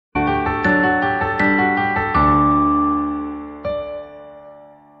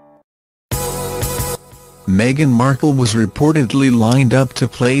Meghan Markle was reportedly lined up to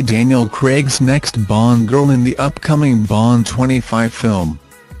play Daniel Craig's next Bond girl in the upcoming Bond 25 film.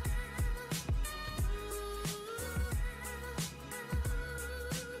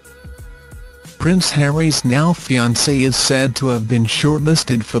 Prince Harry's now-fiancé is said to have been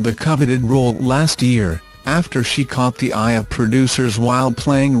shortlisted for the coveted role last year, after she caught the eye of producers while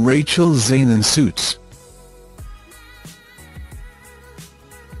playing Rachel Zane in Suits.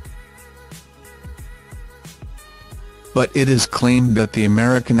 But it is claimed that the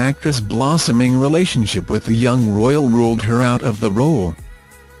American actress' blossoming relationship with the young royal ruled her out of the role.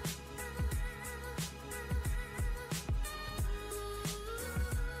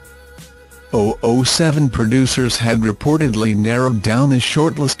 .007 producers had reportedly narrowed down a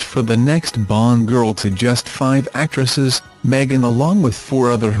shortlist for the next Bond girl to just 5 actresses, Meghan along with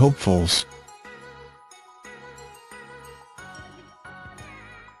 4 other hopefuls.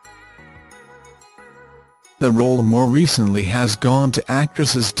 The role more recently has gone to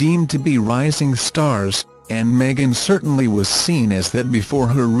actresses deemed to be rising stars, and Meghan certainly was seen as that before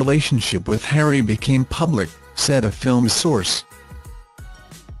her relationship with Harry became public, said a film source.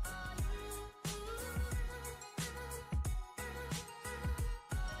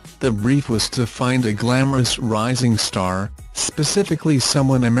 The brief was to find a glamorous rising star, specifically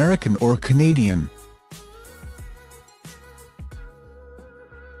someone American or Canadian.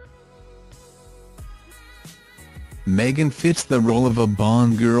 Meghan fits the role of a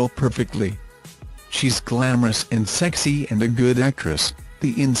Bond girl perfectly. She's glamorous and sexy and a good actress,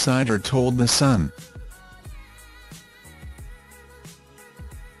 the insider told The Sun.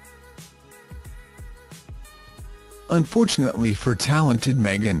 Unfortunately for talented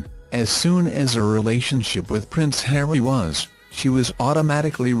Meghan, as soon as her relationship with Prince Harry she was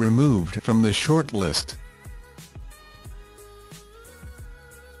automatically removed from the shortlist.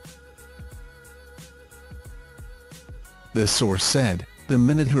 The source said, the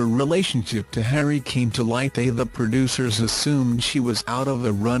minute her relationship to Harry came to light, the producers assumed she was out of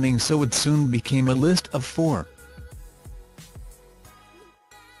the running, so it soon became a list of 4.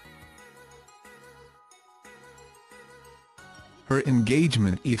 Her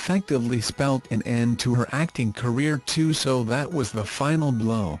engagement effectively spelt an end to her acting career too, so that was the final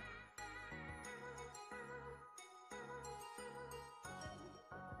blow.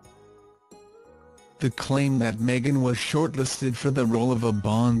 The claim that Meghan was shortlisted for the role of a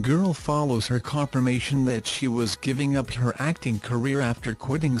Bond girl follows her confirmation that she was giving up her acting career after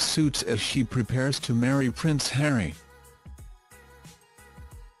quitting Suits as she prepares to marry Prince Harry.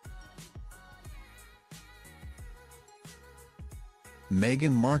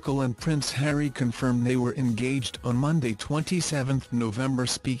 Meghan Markle and Prince Harry confirmed they were engaged on Monday, 27 November.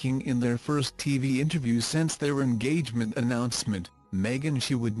 Speaking in their first TV interview since their engagement announcement, Meghan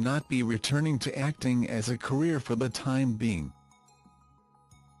she would not be returning to acting as a career for the time being.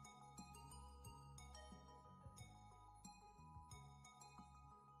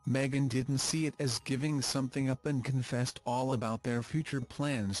 Meghan didn't see it as giving something up and confessed all about their future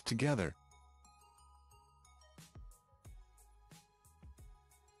plans together.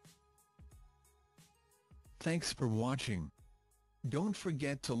 Thanks for watching. Don't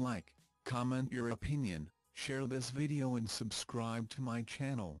forget to like, comment your opinion, share this video and subscribe to my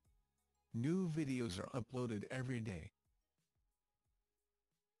channel. New videos are uploaded every day.